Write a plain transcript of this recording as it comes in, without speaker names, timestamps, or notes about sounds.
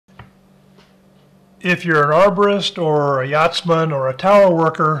if you're an arborist or a yachtsman or a tower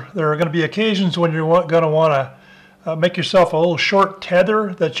worker, there are going to be occasions when you're going to want to make yourself a little short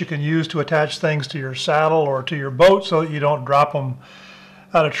tether that you can use to attach things to your saddle or to your boat so that you don't drop them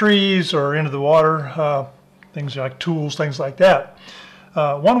out of trees or into the water, things like tools, things like that.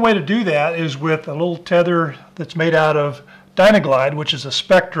 One way to do that is with a little tether that's made out of Dynaglide, which is a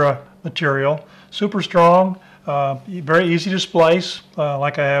spectra material, super strong, very easy to splice,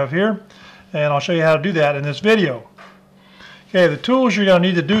 like I have here, and I'll show you how to do that in this video. Okay, the tools you're going to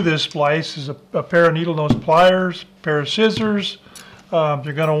need to do this splice is a pair of needle nose pliers, a pair of scissors.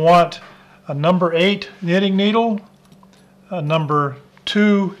 You're going to want a number 8 knitting needle, a number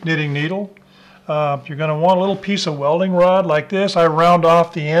 2 knitting needle. You're going to want a little piece of welding rod like this. I round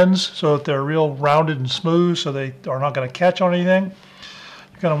off the ends so that they're real rounded and smooth so they are not going to catch on anything.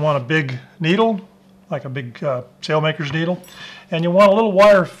 You're going to want a big needle, like a big sailmaker's needle. And you want a little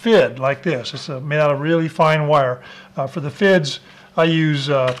wire fid like this. It's made out of really fine wire. For the fids, I use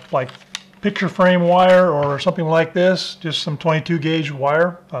like picture frame wire or something like this, just some 22 gauge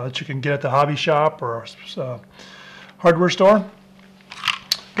wire that you can get at the hobby shop or hardware store.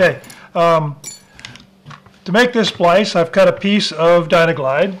 Okay, to make this splice, I've cut a piece of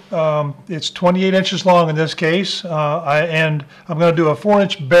Dynaglide. It's 28 inches long in this case, and I'm going to do a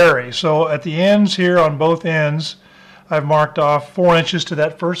 4-inch berry. So at the ends here, on both ends, I've marked off 4 inches to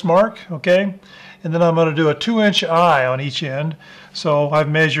that first mark, okay? And then I'm going to do a 2-inch eye on each end. So I've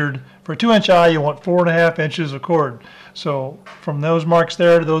measured, for a 2-inch eye, you want 4.5 inches of cord. So from those marks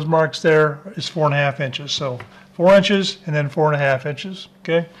there to those marks there is 4.5 inches. So 4 inches and then 4.5 inches,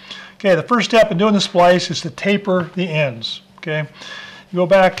 okay? Okay, the first step in doing the splice is to taper the ends, okay? You go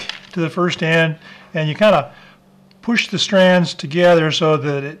back to the first end and you kind of push the strands together so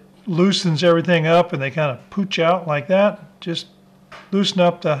that it loosens everything up and they kind of pooch out like that. Just loosen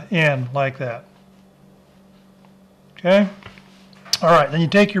up the end like that. Okay? All right, then you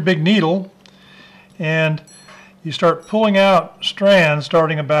take your big needle and you start pulling out strands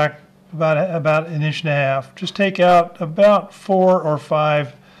starting about 1.5 inches. Just take out about 4 or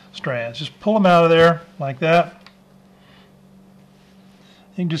 5 strands. Just pull them out of there like that.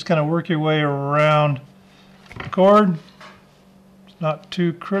 You can just kind of work your way around the cord. It's not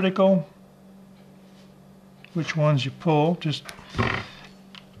too critical which ones you pull. Just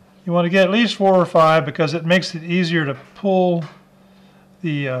you want to get at least 4 or 5 because it makes it easier to pull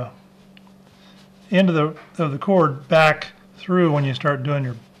the end of the cord back through when you start doing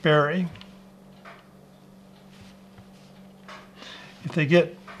your berry. If they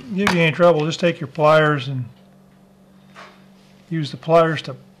give you any trouble, just take your pliers and use the pliers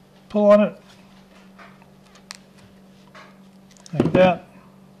to pull on it like that.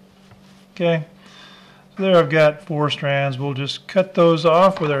 Okay, so there I've got 4 strands. We'll just cut those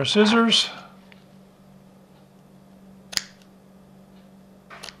off with our scissors.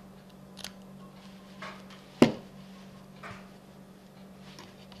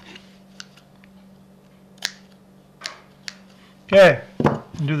 Okay,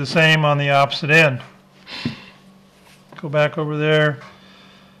 and do the same on the opposite end. Go back over there,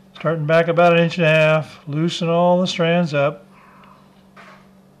 starting back about 1.5 inches, loosen all the strands up.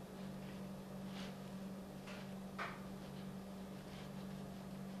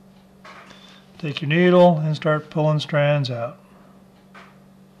 Take your needle and start pulling strands out.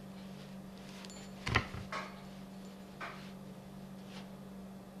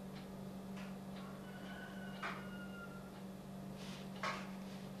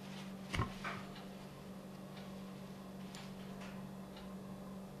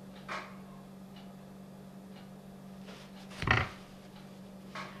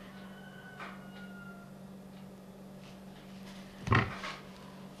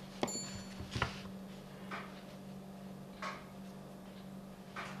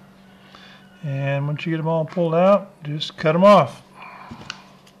 And once you get them all pulled out, just cut them off.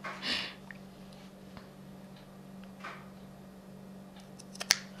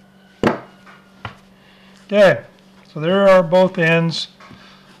 Okay, so there are both ends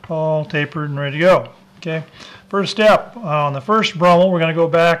all tapered and ready to go. Okay, first step, on the first Brummel, we're going to go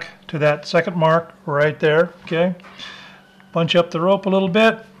back to that second mark right there. Okay, bunch up the rope a little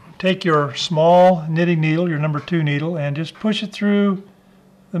bit, take your small knitting needle, your number 2 needle, and just push it through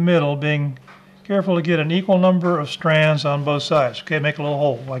the middle, being careful to get an equal number of strands on both sides. Okay, make a little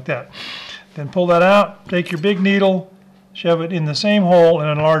hole like that. Then pull that out, take your big needle, shove it in the same hole and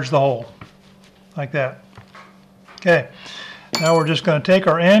enlarge the hole like that. Okay, now we're just going to take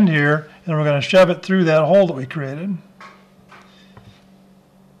our end here and we're going to shove it through that hole that we created.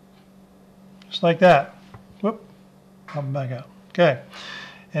 Just like that. Whoop, come back out. Okay,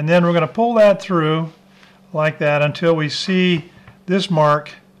 And then we're going to pull that through like that until we see this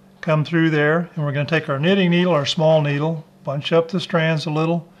mark come through there. And we're going to take our knitting needle, our small needle, bunch up the strands a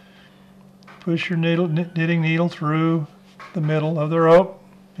little, push your knitting needle through the middle of the rope,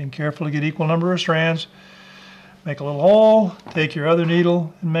 being careful to get equal number of strands. Make a little hole, take your other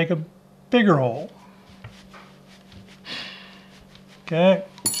needle and make a bigger hole. Okay,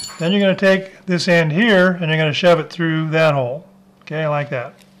 then you're going to take this end here and you're going to shove it through that hole. Okay, like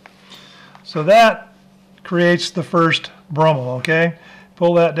that. So that creates the first Brummel. Okay,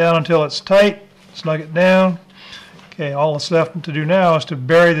 pull that down until it's tight, snug it down. Okay, all that's left to do now is to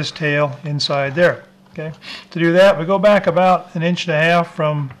bury this tail inside there. Okay, to do that we go back about 1.5 inches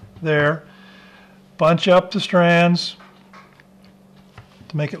from there, bunch up the strands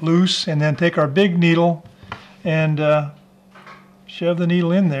to make it loose, and then take our big needle and shove the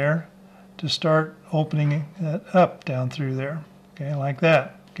needle in there to start opening it up down through there. Okay, like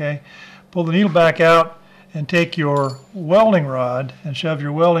that. Okay, pull the needle back out and take your welding rod and shove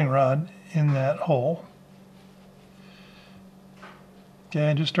your welding rod in that hole. Okay,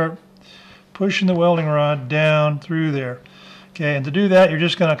 and just start pushing the welding rod down through there. Okay, and to do that, you're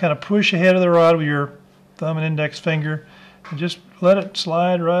just going to kind of push ahead of the rod with your thumb and index finger and just let it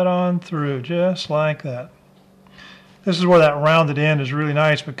slide right on through, just like that. This is where that rounded end is really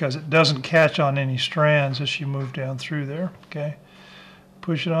nice because it doesn't catch on any strands as you move down through there. Okay,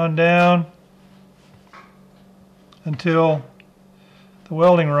 push it on down until the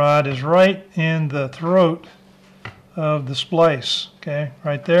welding rod is right in the throat of the splice. Okay,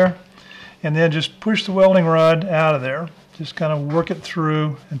 right there. And then just push the welding rod out of there. Just kind of work it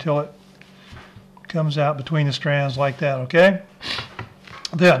through until it comes out between the strands like that. Okay,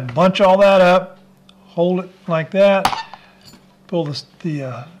 then bunch all that up, hold it like that, pull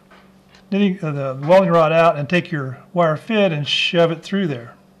the welding rod out and take your wire fit and shove it through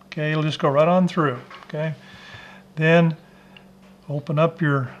there. Okay, it'll just go right on through. Okay, then open up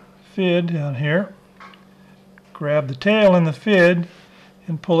your fid down here, grab the tail in the fid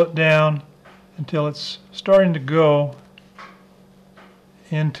and pull it down until it's starting to go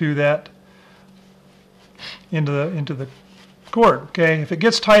into the cord. Okay, if it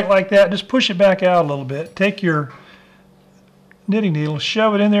gets tight like that, just push it back out a little bit. Take your knitting needle,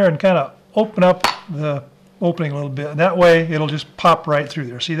 shove it in there and kind of open up the opening a little bit. And that way it'll just pop right through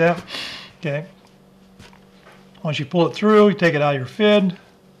there. See that? Okay. Once you pull it through, you take it out of your fid.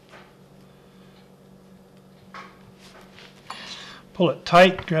 Pull it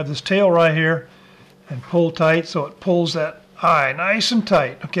tight, grab this tail right here and pull tight so it pulls that eye nice and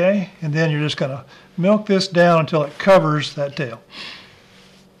tight, okay? And then you're just going to milk this down until it covers that tail.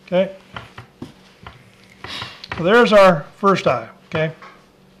 Okay? So there's our first eye, okay?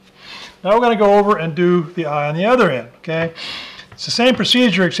 Now we're going to go over and do the eye on the other end, okay? It's the same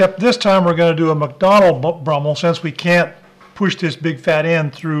procedure except this time we're going to do a Mcdonald Brummel since we can't push this big fat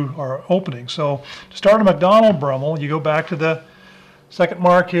end through our opening. So to start a Mcdonald Brummel, you go back to the second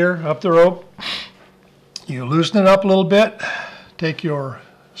mark here, up the rope. You loosen it up a little bit, take your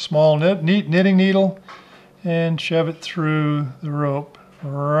small knitting needle and shove it through the rope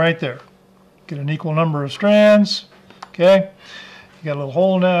right there. Get an equal number of strands, okay? You got a little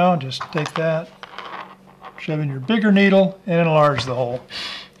hole now, just take that, shove in your bigger needle and enlarge the hole,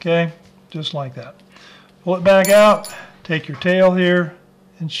 okay? Just like that. Pull it back out, take your tail here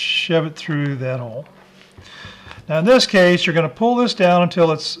and shove it through that hole. Now in this case, you're going to pull this down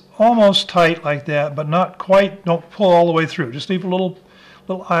until it's almost tight like that, but not quite, don't pull all the way through. Just leave a little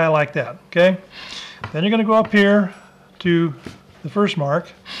eye like that, okay? Then you're going to go up here to the first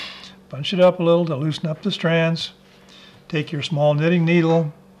mark, bunch it up a little to loosen up the strands, take your small knitting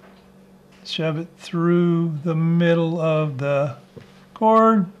needle, shove it through the middle of the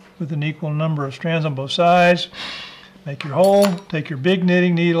cord with an equal number of strands on both sides, make your hole, take your big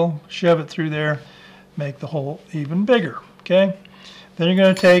knitting needle, shove it through there, make the hole even bigger, okay? Then you're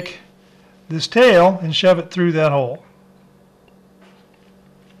going to take this tail and shove it through that hole.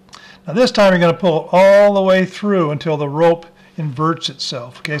 Now this time you're going to pull it all the way through until the rope inverts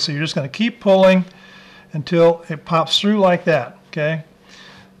itself, okay? So you're just going to keep pulling until it pops through like that, okay?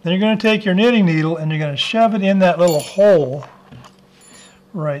 Then you're going to take your knitting needle and you're going to shove it in that little hole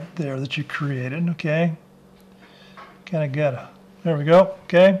right there that you created, okay? Kind of got there we go,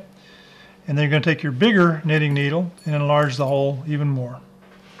 okay? And then you're going to take your bigger knitting needle and enlarge the hole even more.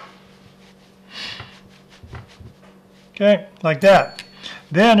 Okay, like that.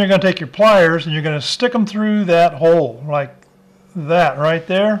 Then you're going to take your pliers and you're going to stick them through that hole like that right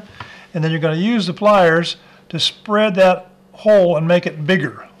there. And then you're going to use the pliers to spread that hole and make it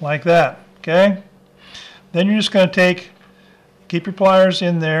bigger like that. Okay? Then you're just going to take keep your pliers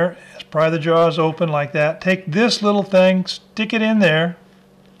in there, pry the jaws open like that. Take this little thing, stick it in there,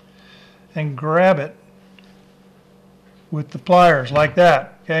 and grab it with the pliers like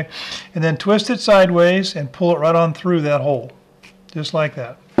that, okay? And then twist it sideways and pull it right on through that hole, just like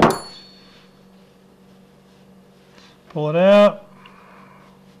that. Pull it out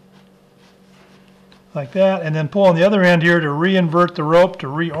like that, and then pull on the other end here to re-invert the rope, to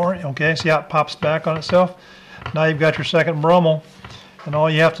reorient. Okay, see how it pops back on itself? Now you've got your second Brummel, and all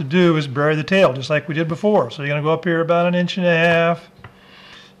you have to do is bury the tail, just like we did before. So you're going to go up here about 1.5 inches. You're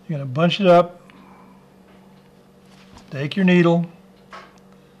going to bunch it up. Take your needle,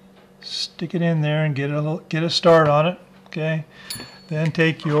 stick it in there and get a start on it, okay? Then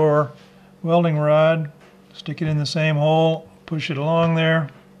take your welding rod, stick it in the same hole, push it along there.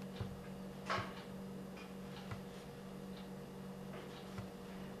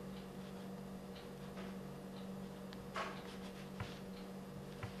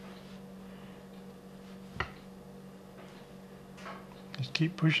 Just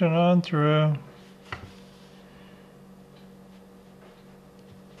keep pushing on through.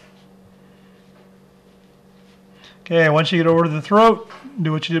 Okay, once you get over to the throat,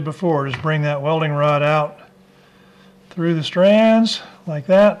 do what you did before. Just bring that welding rod out through the strands like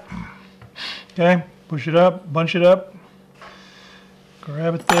that. Okay, push it up, bunch it up,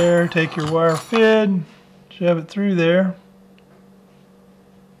 grab it there, take your wire fid, shove it through there.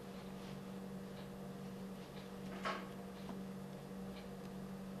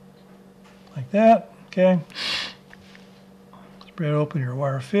 Like that, okay. Spread open your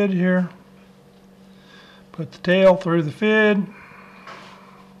wire fid here. Put the tail through the fid,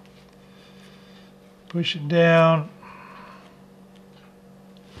 push it down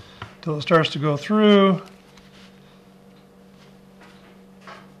until it starts to go through.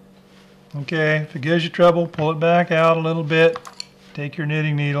 Okay, if it gives you trouble, pull it back out a little bit. Take your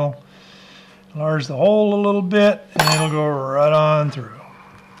knitting needle, enlarge the hole a little bit, and it'll go right on through.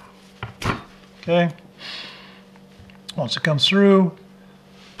 Okay, once it comes through,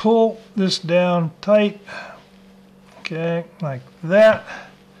 pull this down tight, okay, like that.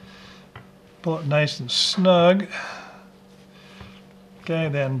 Pull it nice and snug. Okay,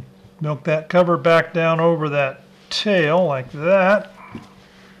 then milk that cover back down over that tail like that.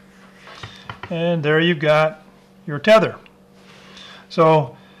 And there you've got your tether.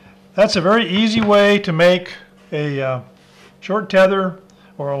 So that's a very easy way to make a short tether,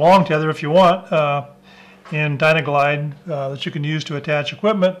 or a long tether if you want, in Dynaglide that you can use to attach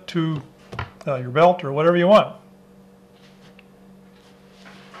equipment to your belt or whatever you want.